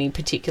in any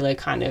particular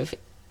kind of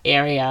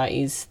area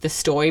is the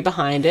story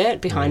behind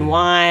it, behind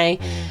why,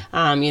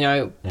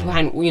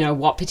 behind,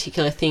 what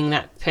particular thing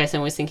that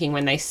person was thinking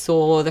when they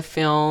saw the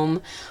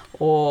film,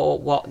 or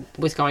what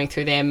was going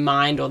through their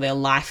mind or their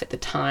life at the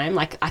time.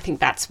 Like, I think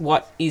that's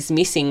what is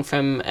missing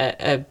from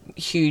a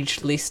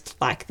huge list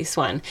like this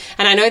one.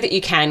 And I know that you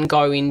can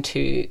go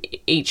into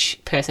each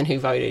person who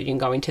voted, you can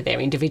go into their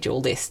individual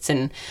lists,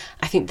 and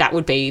I think that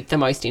would be the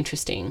most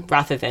interesting,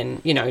 rather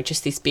than,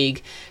 just this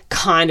big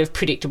kind of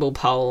predictable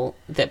poll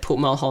that put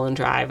Mulholland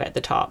Drive at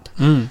the top.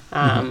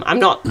 I'm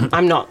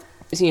not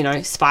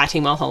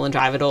spiting Mulholland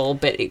Drive at all,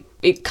 but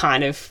it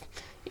kind of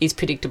is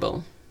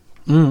predictable.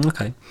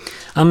 Okay.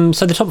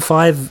 So the top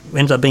 5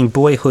 ended up being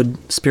Boyhood,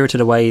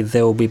 Spirited Away,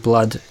 There Will Be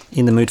Blood,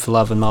 In the Mood for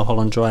Love, and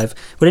Mulholland Drive.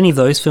 Would any of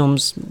those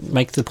films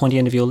make the pointy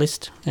end of your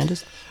list,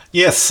 Anders?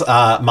 Yes,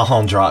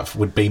 Mulholland Drive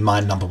would be my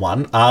number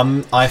one.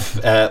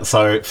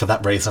 So for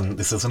that reason,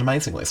 this is an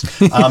amazing list.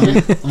 I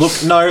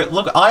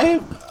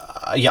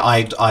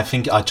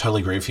think I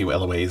totally agree with you,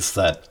 Eloise,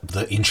 that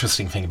the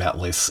interesting thing about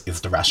lists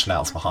is the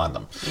rationales behind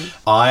them.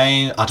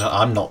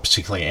 I'm not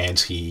particularly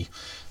anti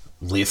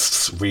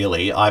lists,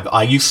 really.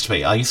 I used to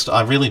be.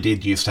 I really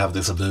did used to have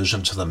this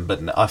aversion to them,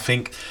 but I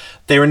think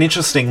they're an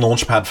interesting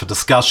launchpad for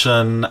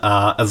discussion.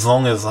 As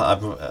long as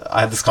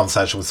I had this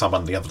conversation with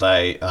someone the other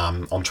day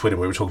on Twitter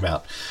where we were talking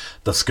about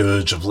the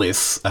scourge of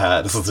lists.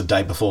 This was the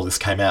day before this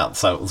came out,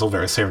 so it was all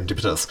very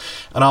serendipitous.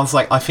 And I was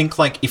like, I think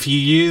if you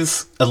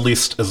use a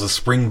list as a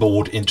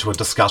springboard into a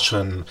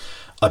discussion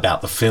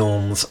about the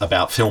films,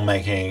 about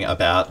filmmaking,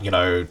 about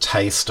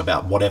taste,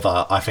 about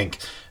whatever, I think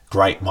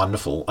great,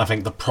 wonderful. I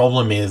think the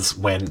problem is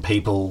when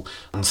people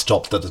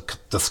stop the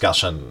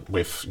discussion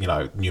with,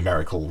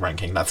 numerical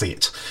ranking. That's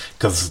it.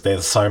 Because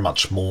there's so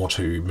much more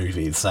to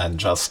movies than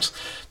just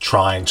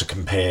trying to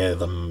compare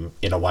them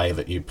in a way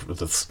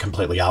that's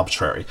completely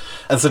arbitrary.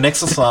 As an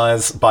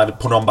exercise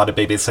put on by the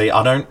BBC,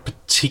 I don't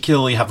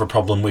particularly have a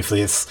problem with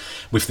this,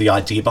 with the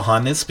idea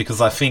behind this,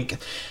 because I think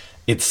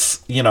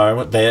it's,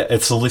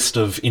 it's a list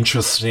of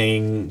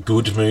interesting,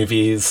 good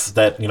movies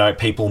that,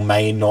 people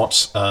may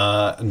not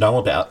know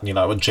about.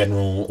 A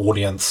general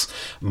audience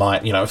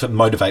might, if it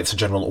motivates a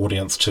general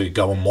audience to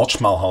go and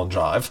watch Mulholland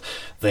Drive,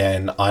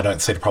 then I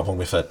don't see the problem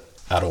with it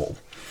at all.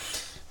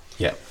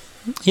 Yeah.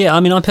 Yeah,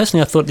 I mean, I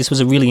thought this was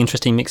a really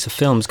interesting mix of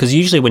films, because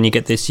usually when you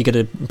get this, you get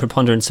a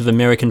preponderance of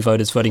American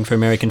voters voting for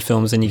American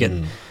films, and you get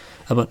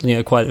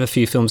quite a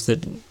few films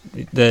that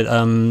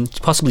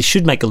possibly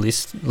should make a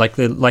list, like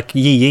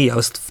Yi Yi.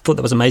 I thought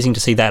that was amazing to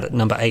see that at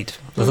number 8.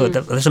 I thought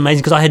that's amazing,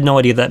 because I had no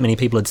idea that many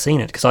people had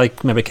seen it, because I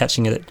remember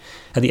catching it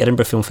at the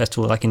Edinburgh Film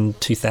Festival like in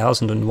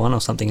 2001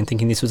 or something, and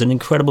thinking this was an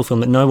incredible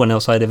film that no one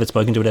else I'd ever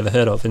spoken to had ever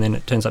heard of, and then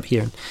it turns up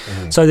here.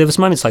 So there was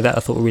moments like that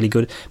I thought were really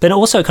good. But it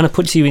also kind of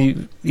puts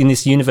you in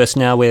this universe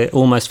now where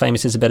Almost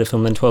Famous is a better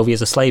film than 12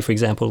 Years a Slave, for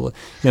example,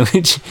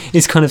 which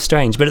is kind of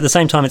strange. But at the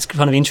same time, it's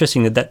kind of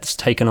interesting that that's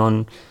taken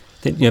on,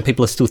 that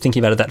people are still thinking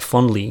about it that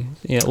fondly,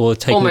 or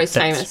taking Almost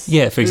Famous.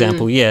 Yeah, for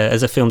example,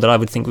 as a film that I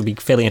would think would be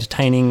fairly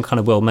entertaining, kind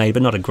of well made,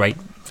 but not a great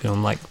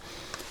film.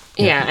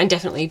 And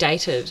definitely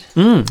dated.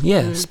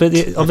 Yes, but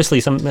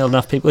obviously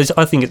enough people.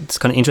 I think it's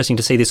kind of interesting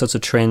to see these sorts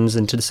of trends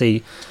and to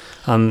see,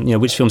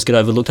 which films get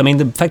overlooked. I mean,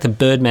 the fact that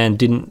Birdman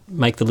didn't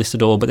make the list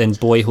at all, but then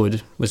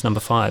Boyhood was number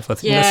 5. I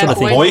think that sort of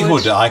thing.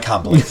 Boyhood, I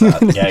can't believe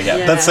that.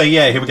 Yeah. That's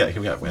here we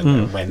go.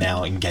 We're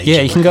now engaging.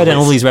 Yeah, you can go down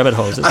all these rabbit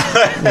holes.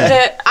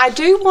 I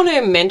do want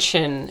to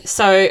mention,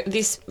 so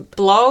this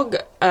blog,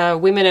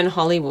 Women in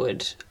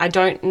Hollywood, I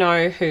don't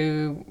know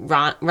who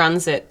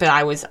runs it, but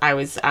I was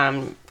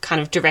kind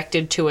of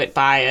directed to it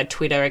by a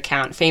Twitter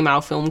account,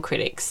 Female Film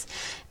Critics.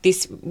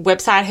 This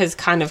website has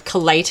kind of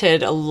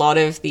collated a lot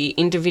of the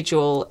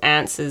individual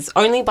answers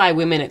only by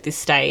women at this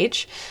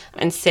stage,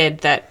 and said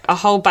that a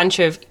whole bunch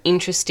of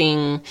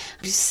interesting,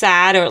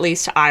 sad, or at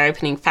least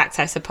eye-opening facts,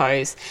 I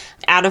suppose.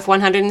 Out of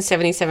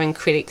 177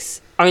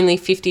 critics, only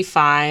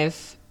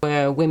 55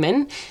 were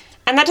women.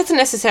 And that doesn't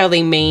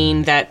necessarily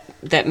mean that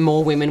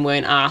more women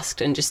weren't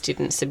asked and just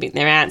didn't submit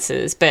their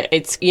answers, but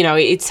it's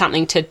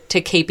something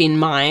to keep in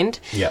mind.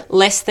 Yeah.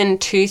 Less than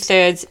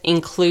two-thirds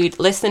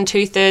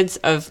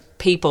of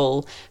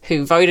people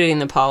who voted in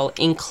the poll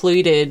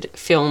included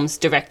films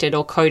directed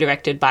or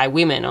co-directed by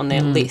women on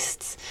their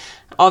lists.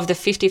 Of the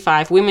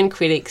 55 women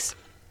critics,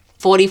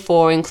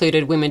 44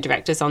 included women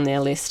directors on their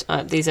list.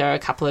 These are a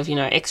couple of,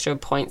 extra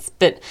points,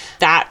 but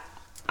that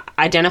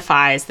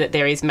identifies that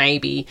there is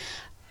maybe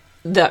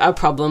a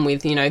problem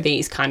with,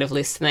 these kind of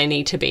lists, and they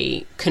need to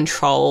be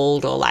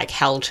controlled or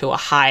held to a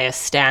higher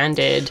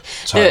standard.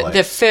 Totally.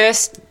 The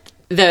first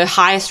the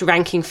highest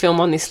ranking film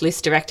on this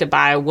list directed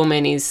by a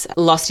woman is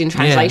Lost in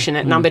Translation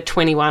at number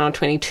 21 or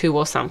 22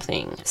 or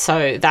something.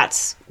 So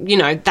that's, you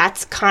know,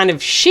 that's kind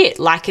of shit.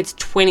 Like it's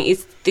the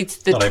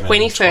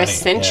 21st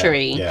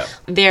century. Yeah.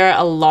 There are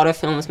a lot of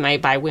films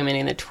made by women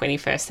in the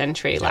 21st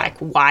century. Yeah. Like,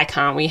 why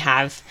can't we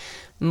have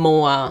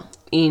more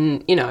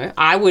in, you know,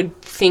 I would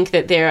think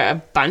that there are a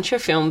bunch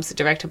of films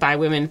directed by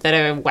women that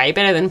are way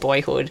better than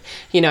Boyhood,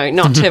 you know,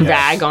 not to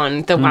rag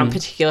on the one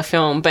particular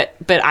film, but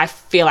I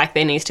feel like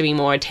there needs to be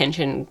more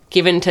attention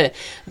given to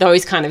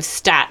those kind of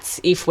stats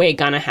if we're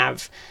going to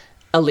have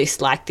a list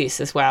like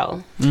this as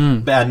well.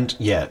 And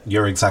yeah,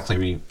 you're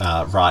exactly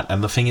right.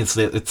 And the thing is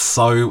that it's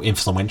so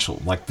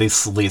influential. Like,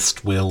 this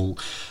list will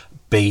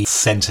be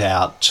sent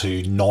out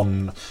to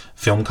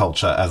non-film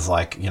culture as,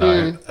 like, you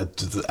know,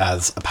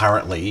 as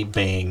apparently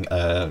being,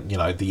 you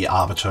know, the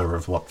arbiter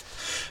of what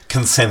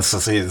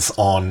consensus is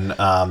on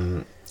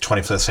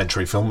 21st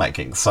century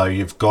filmmaking. So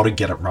you've got to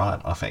get it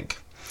right, I think.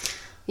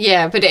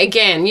 Yeah, but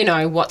again, you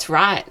know, what's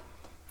right?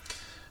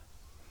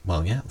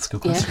 Well, yeah, that's a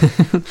good question.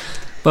 Yeah.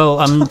 Well,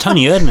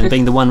 Toni Erdmann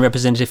being the one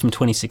representative from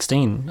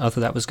 2016, I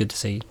thought that was good to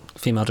see.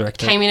 Female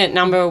director. Came in at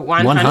number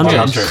 100.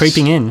 100,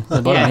 creeping in at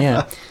the bottom,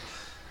 yeah.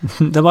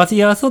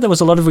 I thought there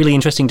was a lot of really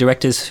interesting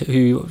directors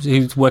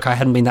whose work I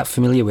hadn't been that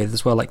familiar with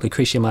as well, like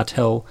Lucretia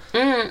Martel.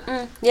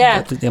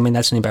 Yeah. I mean,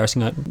 that's an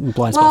embarrassing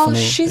blind spot for me.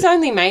 Well, she's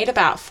only made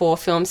about 4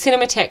 films.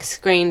 Cinematheque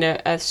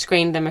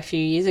screened them a few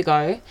years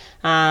ago,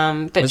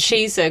 but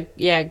she's a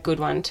good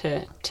one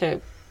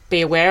to be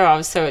aware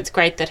of, so it's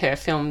great that her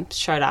film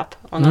showed up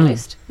on the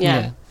list.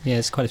 Yeah,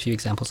 there's quite a few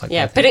examples like that.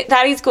 Yeah, but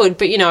that is good.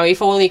 But, you know, if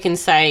all you can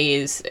say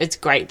is it's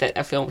great that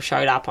a film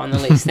showed up on the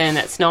list, then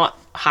that's not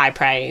high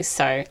praise.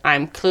 So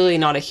I'm clearly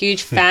not a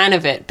huge fan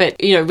of it.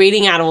 But, you know,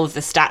 reading out all of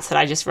the stats that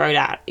I just wrote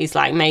out is,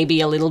 like,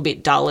 maybe a little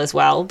bit dull as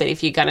well. But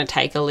if you're going to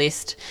take a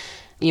list,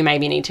 you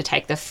maybe need to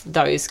take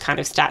those kind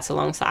of stats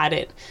alongside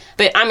it.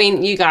 But, I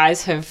mean, you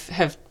guys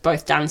have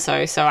both done so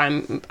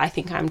I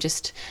think I'm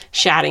just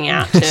shouting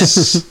out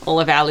to all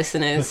of our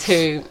listeners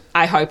who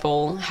I hope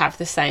all have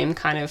the same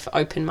kind of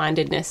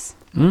open-mindedness.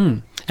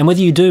 And whether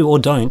you do or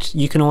don't,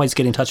 you can always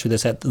get in touch with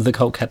us at The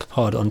Cult Cap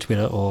Pod on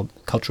Twitter or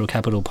Cultural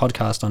Capital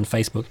Podcast on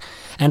Facebook.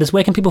 Anders,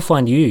 where can people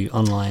find you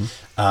online?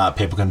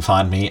 People can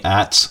find me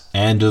at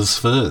Anders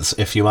Furs,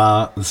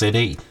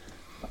 FURZE.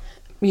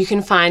 You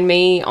can find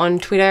me on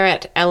Twitter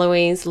at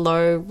Eloise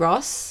Lowe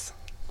Ross.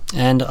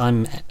 And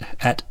I'm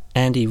at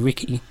Andy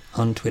Ricky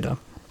on Twitter.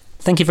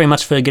 Thank you very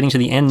much for getting to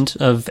the end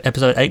of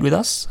episode 8 with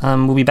us.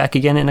 We'll be back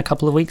again in a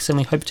couple of weeks, and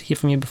we hope to hear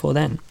from you before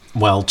then.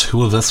 Well,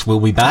 2 of us will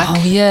be back.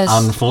 Oh, yes.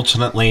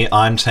 Unfortunately,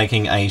 I'm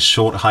taking a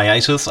short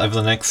hiatus over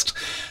the next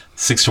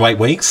 6 to 8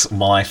 weeks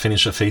while I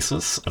finish a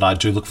thesis, but I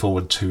do look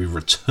forward to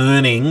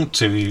returning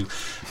to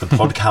the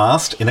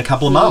podcast in a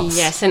couple of months.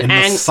 Yes, in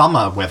the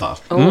summer weather.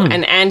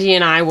 And Andy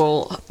and I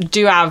will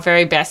do our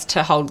very best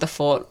to hold the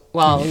fort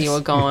while you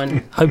are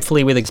gone.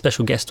 Hopefully with a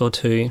special guest or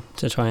 2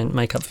 to try and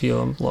make up for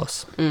your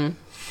loss.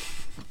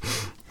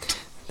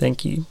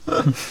 Thank you.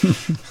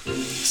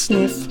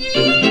 Sniff.